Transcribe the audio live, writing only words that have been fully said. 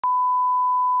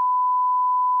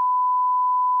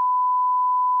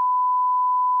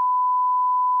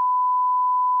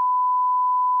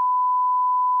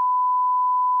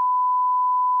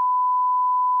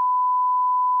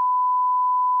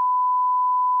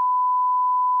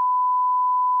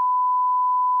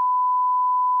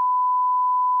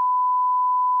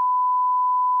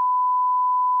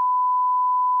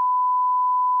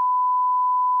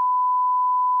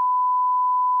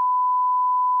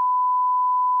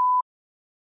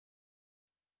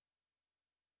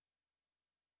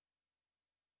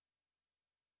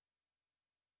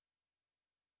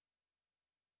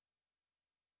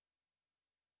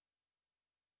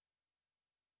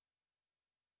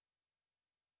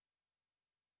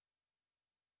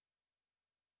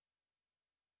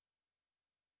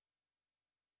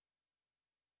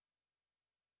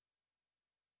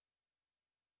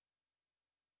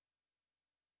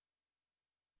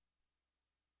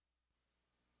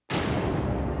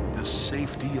the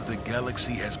safety of the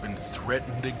galaxy has been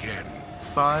threatened again.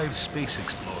 5 space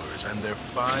explorers and their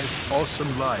 5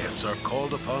 awesome lions are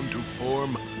called upon to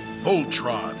form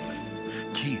Voltron.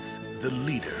 Keith, the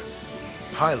leader,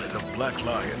 pilot of Black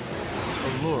Lion.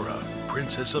 Alora,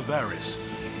 Princess of Aris,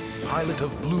 pilot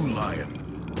of Blue Lion.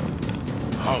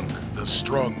 Hunk, the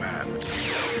strongman,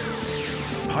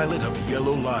 pilot of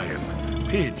Yellow Lion.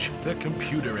 Pidge, the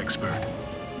computer expert,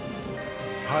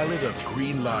 pilot of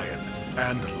Green Lion.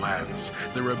 And Lance,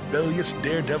 the rebellious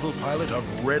daredevil pilot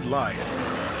of Red Lion.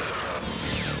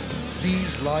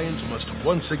 These lions must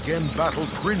once again battle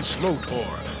Prince Lotor,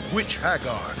 Witch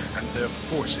Haggar, and their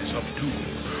forces of doom,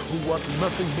 who want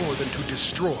nothing more than to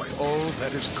destroy all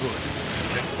that is good.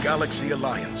 The Galaxy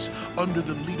Alliance, under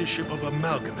the leadership of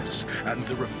Amalgamus and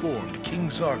the reformed King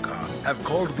Zarkon, have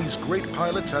called these great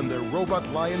pilots and their robot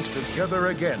lions together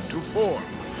again to form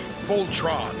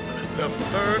Voltron, the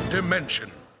third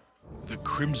dimension. The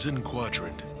Crimson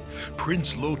Quadrant.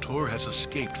 Prince Lotor has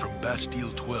escaped from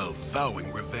Bastille 12,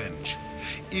 vowing revenge.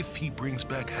 If he brings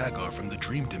back Haggar from the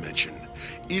Dream Dimension,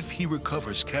 if he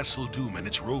recovers Castle Doom and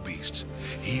its Robeasts,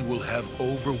 he will have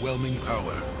overwhelming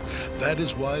power. That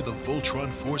is why the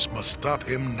Voltron Force must stop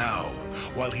him now,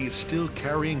 while he is still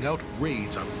carrying out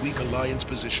raids on weak Alliance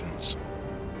positions.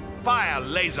 Fire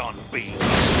Lason Beam!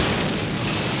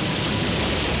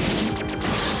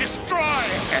 Destroy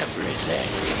everything!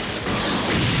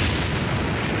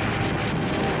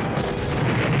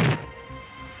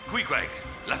 Queequeg,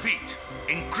 Lafitte,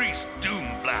 increase Doom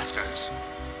Blasters.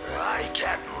 Aye,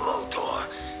 Captain Lotor,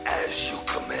 as you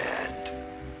command.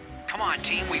 Come on,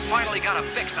 team, we finally got a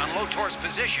fix on Lotor's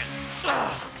position.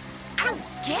 Ugh, I don't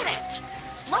get it.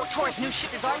 Lotor's new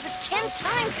ship is armed with 10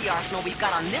 times the arsenal we've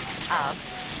got on this tub.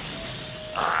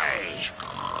 Aye.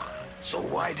 So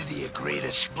why did he agree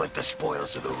to split the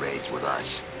spoils of the raids with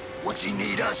us? What's he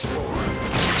need us for?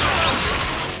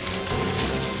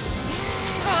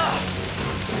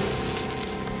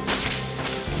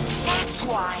 That's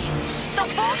why. The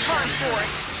Voltron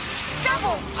Force.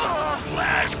 Double.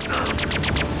 Blast them. All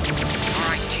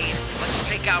right, team, let's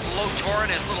take out Lotor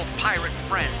and his little pirate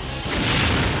friends.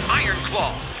 Iron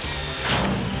Claw.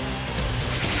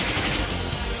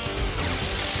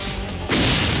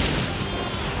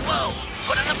 Whoa,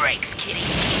 put on the brakes, kitty.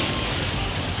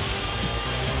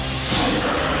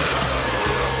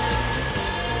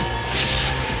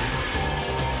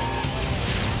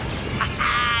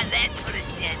 That put a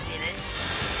dent in it.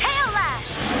 Tail lash!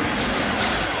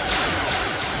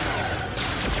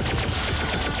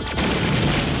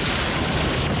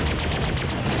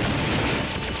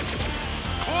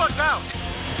 Claws out!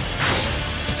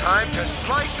 Time to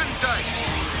slice and dice!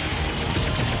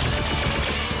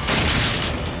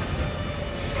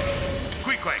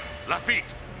 Queequeg,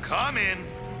 Lafitte, come in!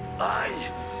 Aye,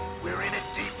 we're in it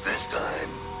deep this time.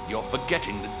 You're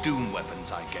forgetting the Doom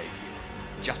weapons I gave you.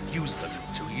 Just use them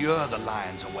to lure the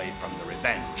lions away from the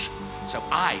revenge, so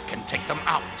I can take them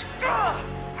out. Ugh,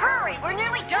 hurry, we're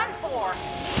nearly done for.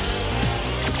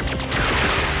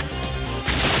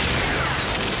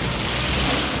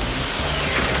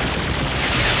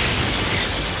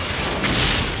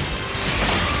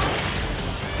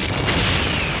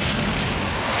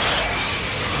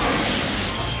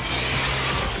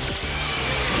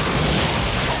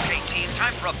 Okay, team,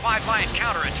 time for a 5-lion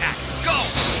counterattack. Go!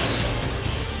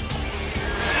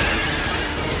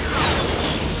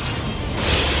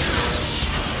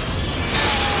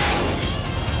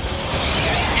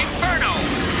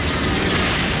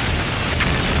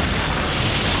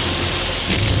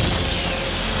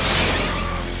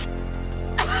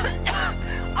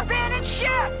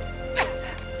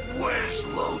 Where's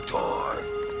Lotor?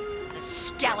 The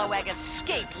scalawag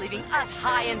escaped, leaving us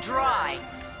high and dry.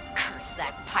 Curse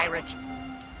that pirate.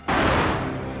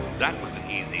 That was an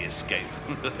easy escape.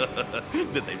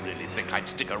 Did they really think I'd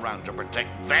stick around to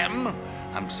protect them?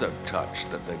 I'm so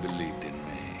touched that they believed in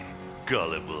me.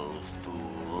 Gullible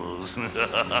fools. I'm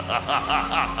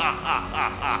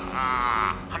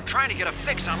trying to get a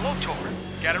fix on Lotor.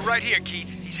 Got it right here, Keith.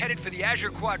 He's headed for the Azure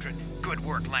Quadrant. Good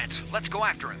work, Lance. Let's go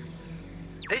after him.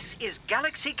 This is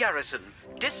Galaxy Garrison.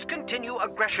 Discontinue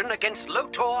aggression against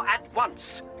Lotor at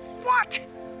once. What?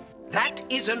 That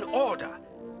is an order.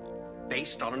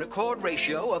 Based on an accord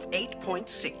ratio of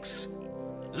 8.6.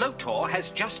 Lotor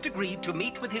has just agreed to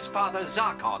meet with his father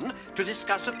Zarkon to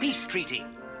discuss a peace treaty.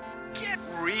 Get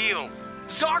real.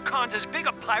 Zarkon's as big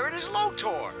a pirate as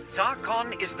Lotor.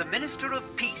 Zarkon is the Minister of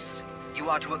Peace. You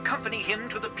are to accompany him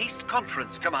to the peace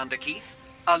conference, Commander Keith.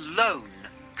 Alone.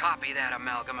 Copy that,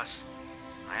 Amalgamus.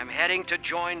 I am heading to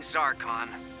join Zarkon.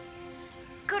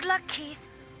 Good luck, Keith.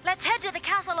 Let's head to the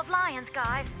Castle of Lions,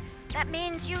 guys. That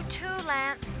means you too,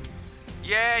 Lance.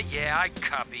 Yeah, I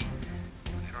copy.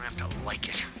 I don't have to like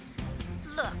it.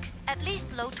 Look, at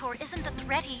least Lotor isn't the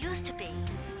threat he used to be.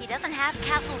 He doesn't have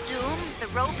Castle Doom, the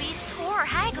Roe Beasts, or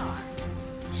Haggar.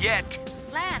 Yet.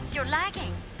 Lance, you're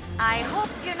lagging. I hope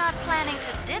you're not planning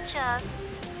to ditch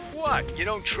us. What, you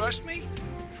don't trust me?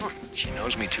 She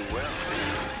knows me too well.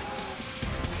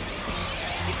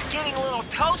 It's getting a little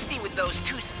toasty with those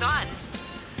two suns.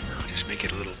 I'll just make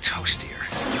it a little toastier.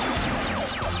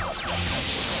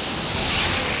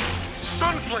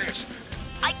 Sun flares!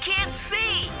 I can't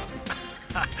see!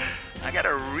 I got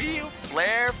a real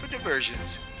flair for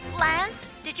diversions. Lance,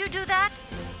 did you do that?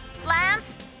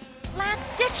 Lance? Lance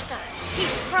ditched us.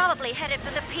 He's probably headed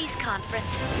for the peace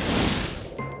conference.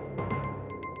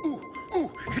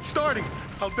 Ooh, it's starting.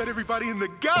 I'll bet everybody in the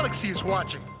galaxy is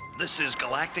watching. This is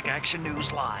Galactic Action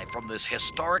News Live from this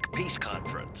historic peace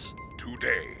conference.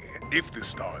 Today, if the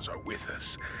stars are with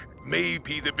us, may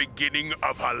be the beginning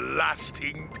of a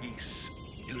lasting peace.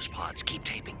 News pods, keep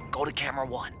taping. Go to camera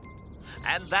 1.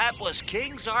 And that was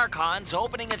King Zarkon's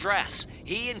opening address.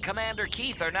 He and Commander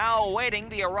Keith are now awaiting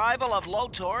the arrival of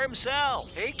Lotor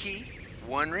himself. Hey, Keith.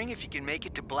 Wondering if you can make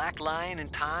it to Black Lion in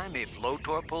time if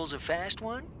Lotor pulls a fast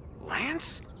one?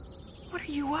 Lance? What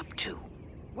are you up to?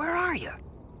 Where are you?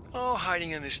 Oh,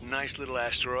 hiding on this nice little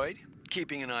asteroid.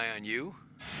 Keeping an eye on you.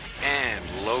 And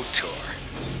Lotor.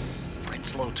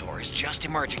 Prince Lotor is just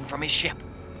emerging from his ship.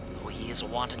 Though he is a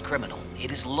wanted criminal,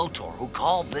 it is Lotor who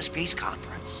called this peace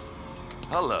conference.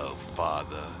 Hello,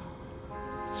 Father.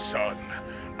 Son,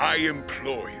 I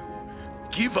implore you,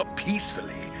 give up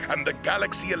peacefully, and the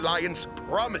Galaxy Alliance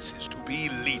promises to be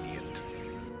lenient.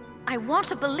 I want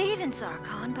to believe in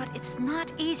Zarkon, but it's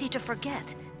not easy to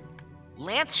forget.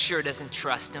 Lance sure doesn't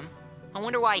trust him. I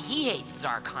wonder why he hates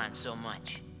Zarkon so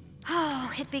much.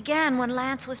 Oh, it began when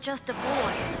Lance was just a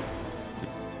boy.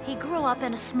 He grew up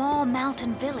in a small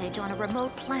mountain village on a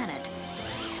remote planet.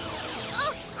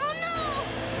 Oh no!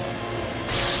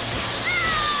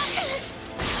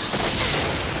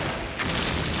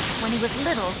 When he was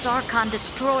little, Zarkon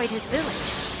destroyed his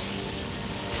village.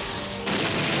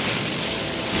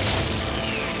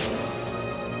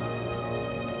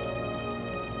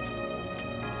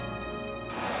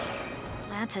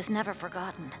 Lance has never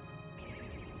forgotten.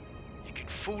 You can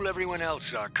fool everyone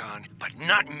else, Zarkon, but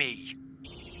not me.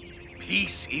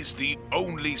 Peace is the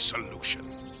only solution.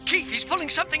 Keith, he's pulling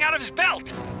something out of his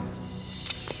belt!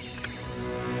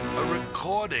 A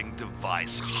recording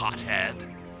device, hothead.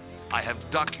 I have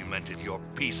documented your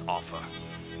peace offer,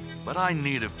 but I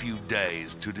need a few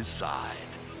days to decide.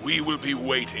 We will be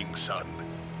waiting, son.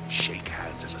 Shake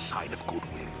hands as a sign of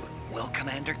goodwill. Will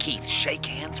Commander Keith shake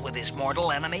hands with his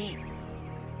mortal enemy?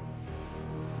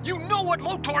 You know what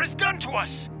Lotor has done to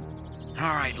us!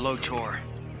 All right, Lotor.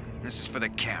 This is for the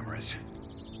cameras.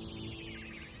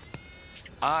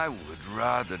 I would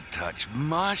rather touch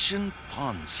Martian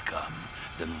pond scum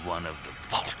than one of the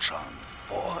Voltron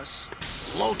Force.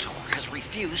 Lotor has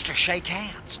refused to shake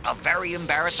hands. A very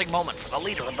embarrassing moment for the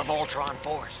leader of the Voltron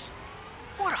Force.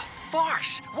 What a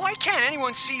farce! Why can't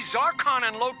anyone see Zarkon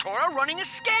and Lotor are running a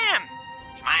scam?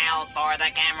 Smile for the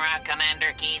camera,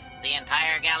 Commander Keith. The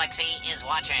entire galaxy is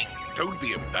watching. Don't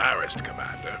be embarrassed,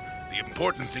 Commander. The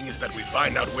important thing is that we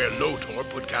find out where Lotor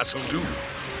put Castle Doom.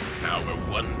 Now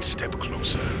we're one step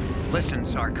closer. Listen,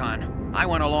 Zarkon. I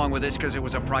went along with this because it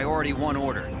was a priority 1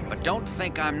 order. But don't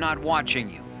think I'm not watching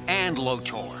you. And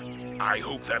Lotor. I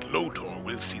hope that Lotor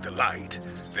will see the light.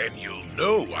 Then you'll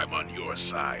know I'm on your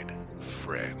side,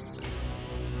 friend.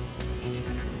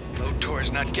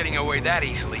 Lotor's not getting away that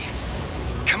easily.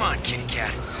 Come on, kitty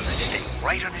cat. Let's stay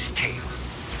right on his tail.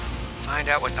 Find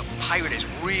out what the pirate is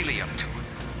really up to.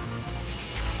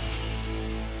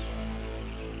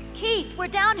 Keith, we're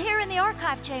down here in the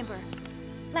archive chamber.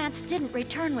 Lance didn't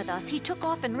return with us. He took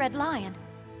off in Red Lion.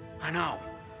 I know.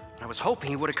 I was hoping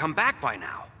he would have come back by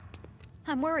now.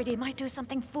 I'm worried he might do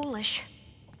something foolish.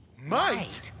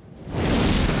 Might?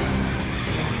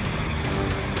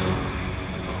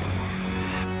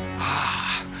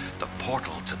 The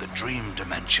portal to the dream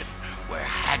dimension, where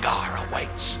Haggar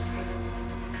awaits.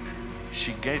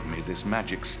 She gave me this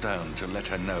magic stone to let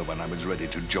her know when I was ready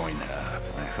to join her.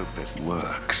 I hope it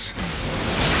works.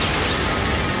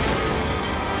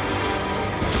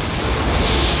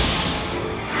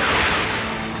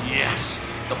 Yes,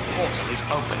 the portal is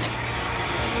opening.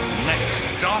 Next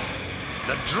stop,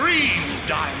 the dream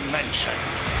dimension.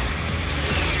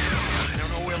 I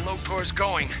don't know where Lotor's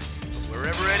going, but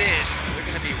wherever it is, we're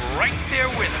gonna be right there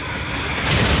with him.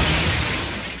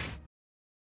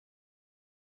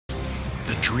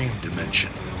 The dream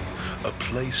dimension. A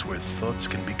place where thoughts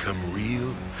can become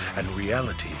real and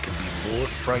reality can be more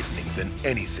frightening than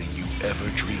anything you ever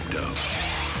dreamed of.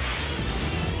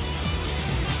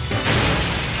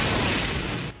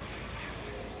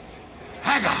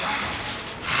 Haggar!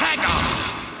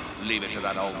 Leave it to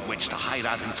that old witch to hide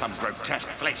out in some grotesque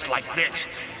place like this.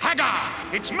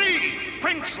 Haggar! It's me,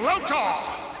 Prince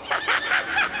Lotor!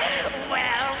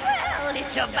 Well,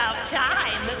 it's about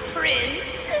time,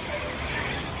 Prince.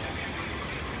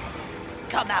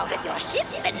 Come out of your ship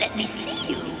and let me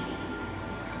see you.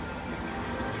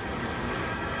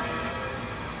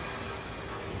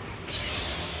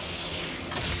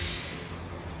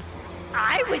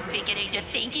 I was beginning to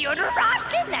think you'd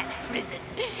rot in that prison.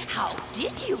 How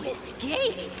did you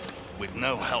escape? With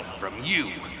no help from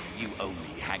you. You owe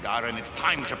me, Haggar, and it's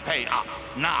time to pay up.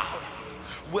 Now.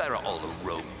 Where are all the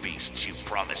rogue beasts you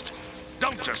promised?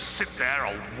 Don't just sit there,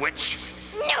 old witch.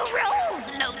 No rules,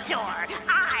 Lotor.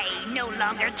 I no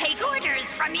longer take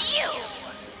orders from you.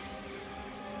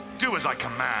 Do as I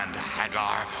command,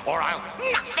 Haggar, or I'll...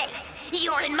 Nothing!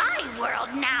 You're in my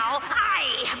world now.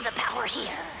 I have the power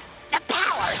here. The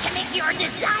power to make your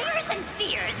desires and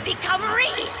fears become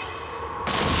real.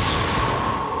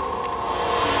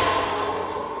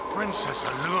 Princess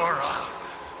Allura,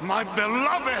 my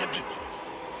beloved!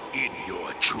 In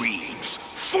your dreams,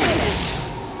 fool!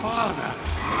 Father!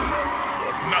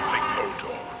 You're nothing,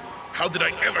 Lotor. How did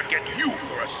I ever get you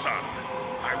for a son?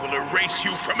 I will erase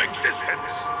you from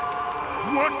existence.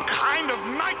 What kind of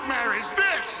nightmare is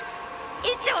this?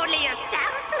 It's only a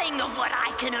sampling of what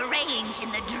I can arrange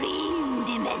in the dream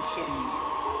dimension.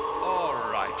 All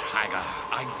right, Haggar.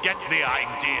 I get the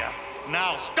idea.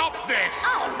 Now stop this!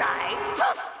 All right.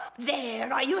 Poof!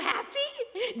 There, are you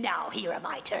happy? Now here are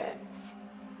my terms.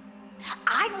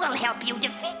 I will help you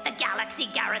defeat the Galaxy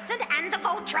Garrison and the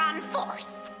Voltron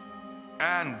Force.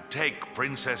 And take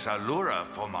Princess Allura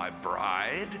for my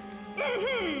bride?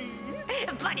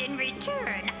 But in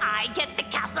return, I get the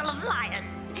Castle of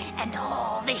Lions, and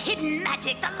all the hidden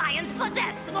magic the lions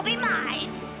possess will be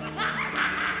mine.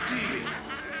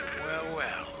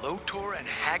 Well, Lotor and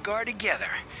Haggar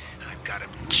together. I've got them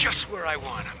just where I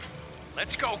want them.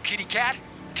 Let's go, kitty cat.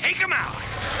 Take them out.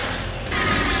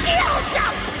 Shields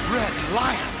up! Red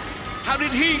Lion? How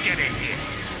did he get in here?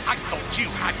 I thought you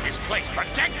had this place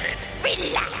protected.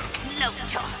 Relax,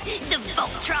 Lotor. The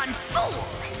Voltron Fool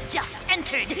has just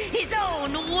entered his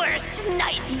own worst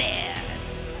nightmare.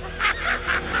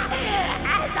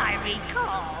 As I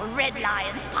recall, Red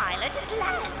Lion's pilot is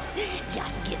Lance.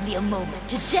 Just give me a moment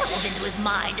to delve into his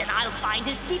mind and I'll find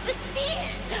his deepest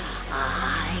fears.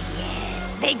 Ah,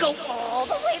 yes. They go all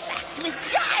the way back to his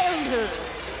childhood.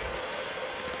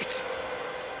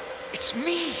 It's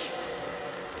me.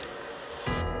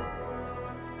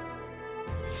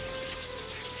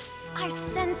 I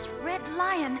sense Red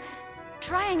Lion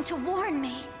trying to warn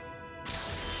me.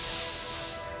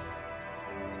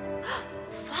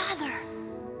 Father!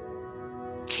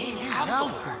 King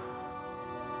Alpha!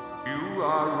 You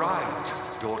are right,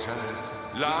 daughter.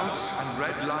 Lance and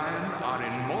Red Lion are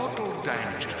in mortal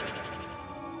danger.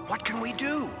 What can we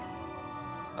do?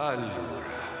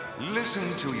 Allura,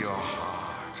 listen to your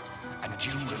heart, and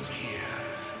you will hear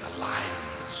the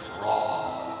lion's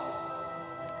roar.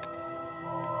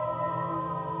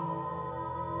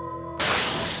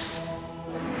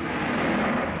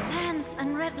 Lance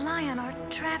and Red Lion are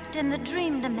trapped in the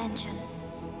dream dimension.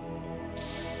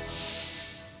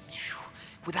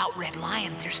 Without Red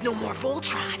Lion, there's no more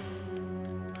Voltron.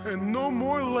 And no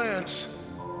more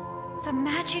Lance. The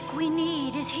magic we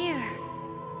need is here.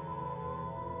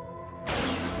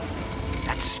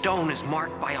 That stone is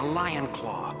marked by a lion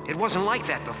claw. It wasn't like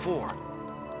that before.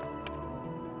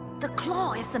 The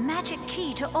claw is the magic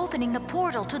key to opening the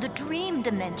portal to the dream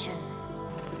dimension.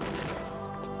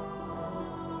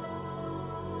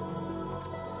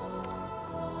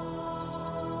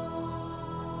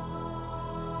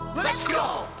 Let's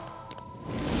go!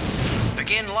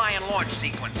 Begin lion launch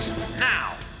sequence.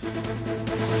 Now!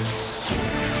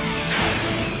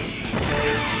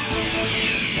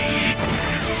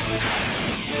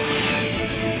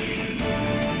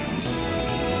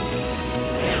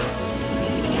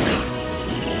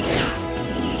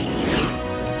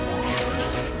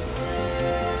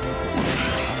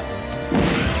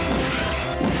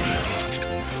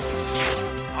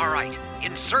 All right,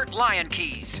 insert lion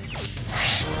keys.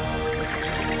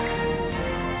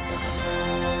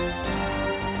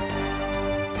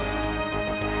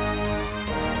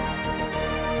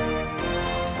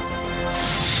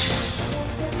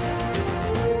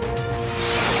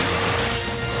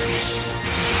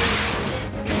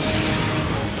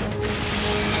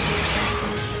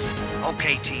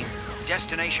 Okay, team.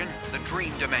 Destination, the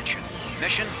dream dimension.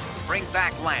 Mission, bring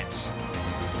back Lance.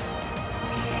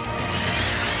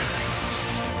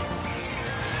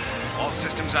 All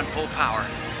systems on full power.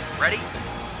 Ready?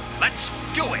 Let's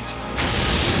do it!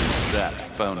 That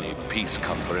phony peace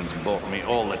conference bought me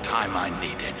all the time I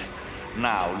needed.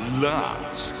 Now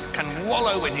Lance can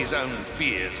wallow in his own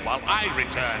fears while I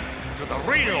return to the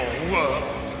real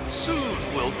world. Soon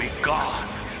we'll be gone,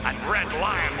 and Red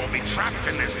Lion will be trapped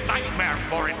in this nightmare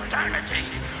for eternity.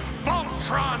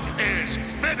 Voltron is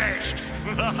finished!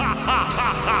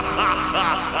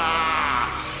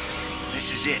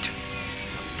 This is it.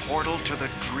 The portal to the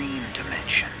dream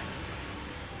dimension.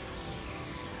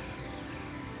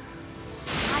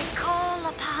 I call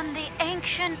upon the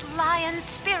ancient lion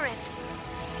spirit.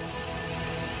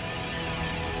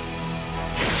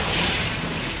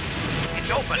 It's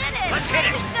open. Let's hit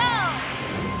it.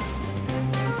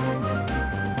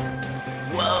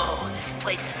 Whoa, this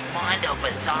place is mondo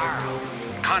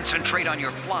bizarro. Concentrate on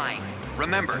your flying.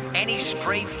 Remember, any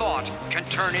stray thought can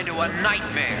turn into a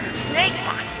nightmare. Snake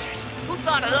monsters? Who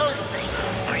thought of those things?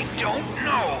 I don't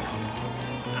know.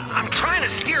 I'm trying to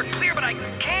steer clear, but I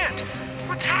can't.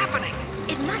 What's happening?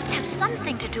 It must have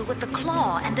something to do with the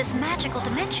claw and this magical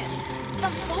dimension. The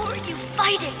more you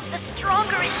fight it, the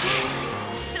stronger it gets.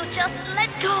 So just let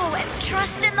go and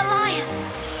trust in the lions.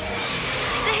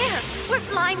 There! We're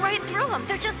flying right through them.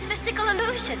 They're just mystical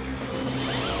illusions.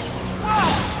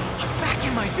 Whoa! I'm back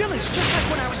in my village, just like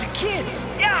when I was a kid.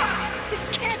 Yeah! This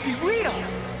can't be real.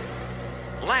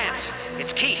 Lance,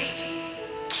 it's Keith.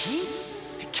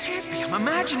 Keith? It can't be. I'm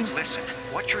imagining... Listen,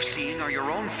 what you're seeing are your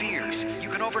own fears. You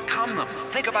can overcome them.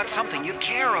 Think about something you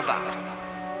care about.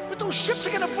 But those ships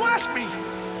are gonna blast me!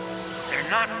 They're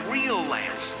not real,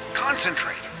 Lance.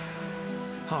 Concentrate.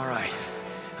 All right.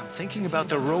 I'm thinking about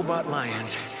the robot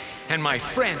lions and my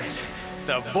friends,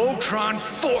 the Voltron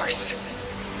Force.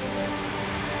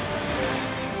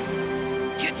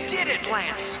 You did it,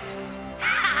 Lance.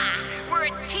 We're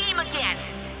a team again.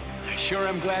 I sure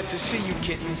am glad to see you,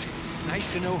 kittens. Nice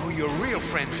to know who your real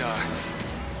friends are.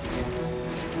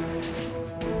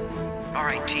 All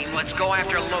right, team, let's go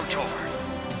after Lotor.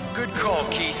 Good call,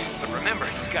 Keith. But remember,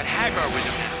 he's got Haggar with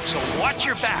him now, so watch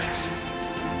your backs.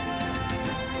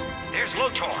 There's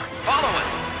Lotor. Follow him.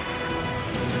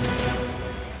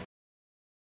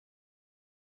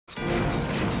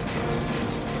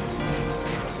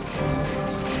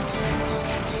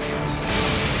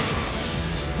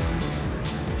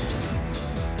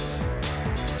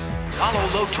 Follow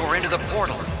Lotor into the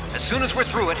portal. As soon as we're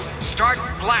through it, start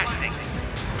blasting.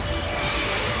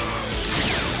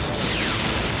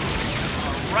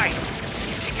 Right.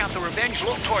 Take out the revenge,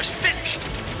 Lotor's finished.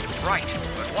 Right,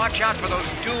 but watch out for those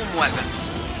Doom weapons.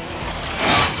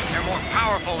 They're more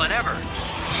powerful than ever.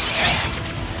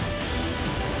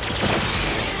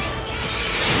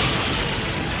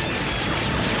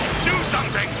 Do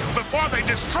something before they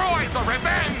destroy the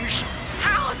revenge!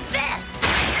 How's this?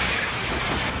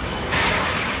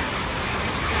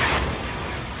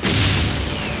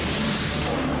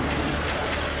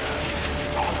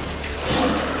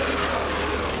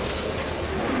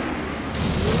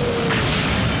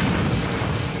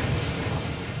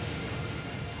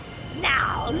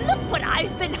 Look what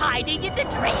I've been hiding in the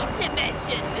dream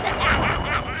dimension.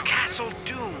 Castle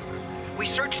Doom. We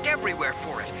searched everywhere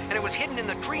for it, and it was hidden in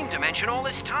the dream dimension all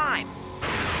this time.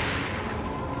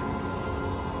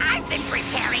 I've been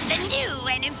preparing the new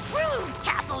and improved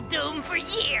Castle Doom for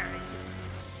years.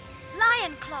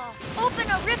 Lion Claw,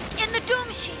 open a rift in the Doom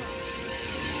Shield.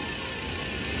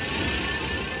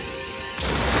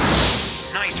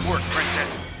 Nice work,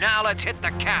 Princess. Now let's hit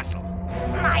the castle.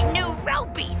 My new row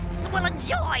beasts will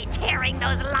enjoy tearing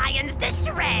those lions to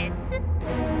shreds.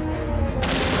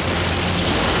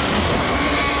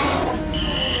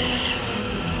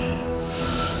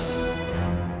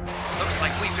 Looks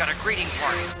like we've got a greeting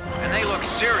party, and they look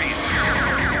serious.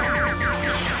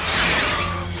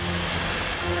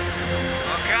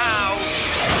 Look out!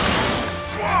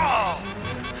 Whoa!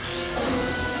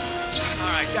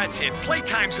 All right, that's it.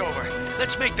 Playtime's over.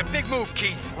 Let's make the big move,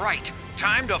 Keith. Right.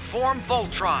 Time to form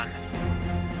Voltron.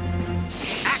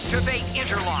 Activate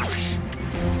interlock.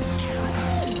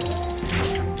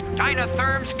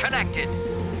 Dynatherms connected.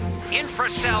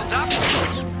 Infracells up.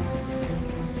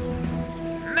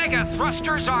 Mega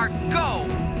thrusters are go.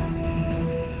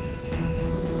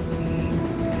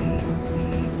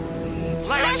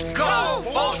 Let's go,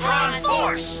 Voltron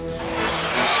Force!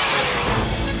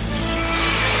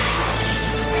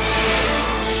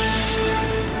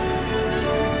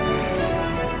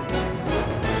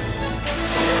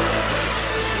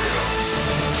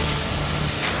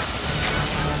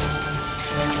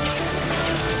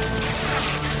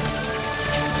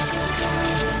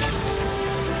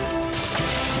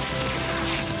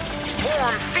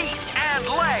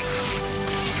 strikes.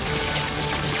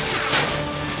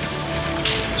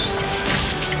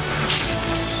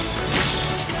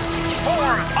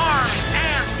 Form arms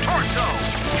and torso.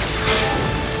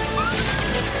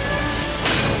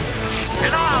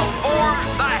 And I'll form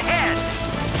the head.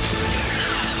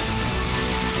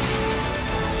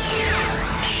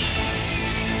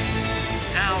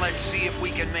 Now let's see if we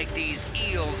can make these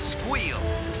eels squeal.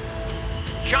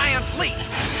 Giant leap.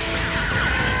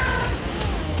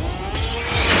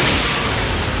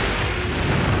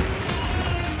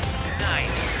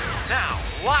 Nice. Now,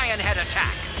 lion head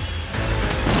attack.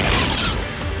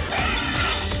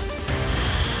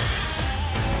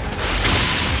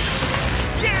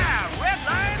 Yeah, Red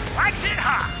Lion likes it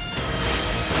hot.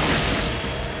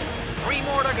 3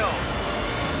 more to go.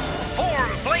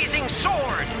 Form blazing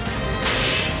sword.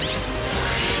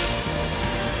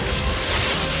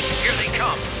 Here they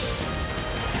come.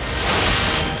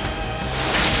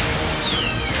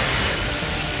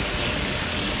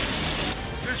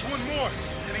 There's one more,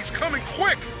 and he's coming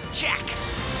quick. Check.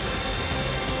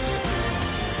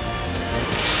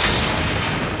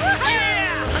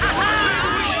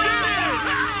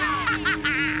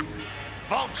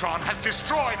 Voltron has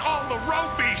destroyed all the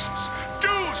road beasts. Do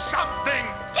something!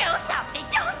 Do something,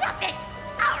 do something!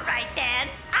 All right then,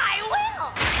 I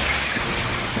will!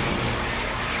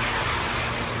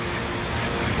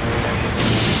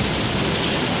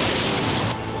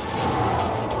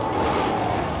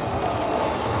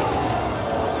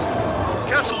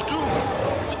 Castle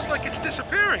Doom. Looks like it's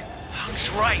disappearing. Hunk's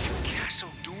right.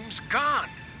 Castle Doom's gone.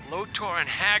 Lotor and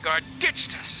Haggar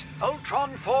ditched us.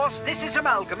 Voltron Force, this is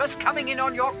Amalgamus coming in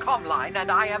on your comm line,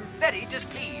 and I am very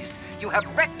displeased. You have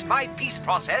wrecked my peace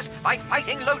process by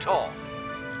fighting Lotor.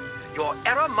 Your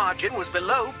error margin was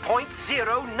below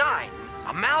 0.09.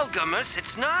 Amalgamus,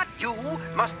 it's not. You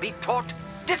must be taught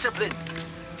discipline.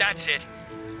 That's it.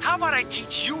 How about I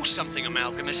teach you something,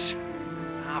 Amalgamus?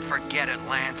 Ah, forget it,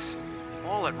 Lance.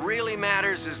 All that really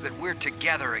matters is that we're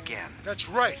together again. That's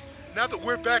right. Now that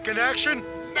we're back in action,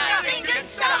 Nothing can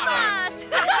stop us!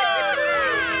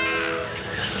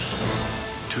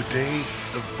 today,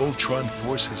 the Voltron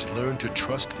Force has learned to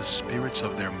trust the spirits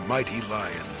of their mighty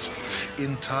lions.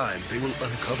 In time, they will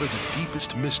uncover the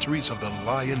deepest mysteries of the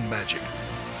lion magic.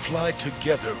 Fly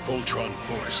together, Voltron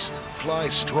Force. Fly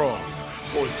strong,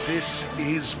 for this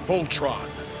is Voltron,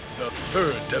 the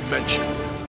third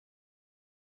dimension.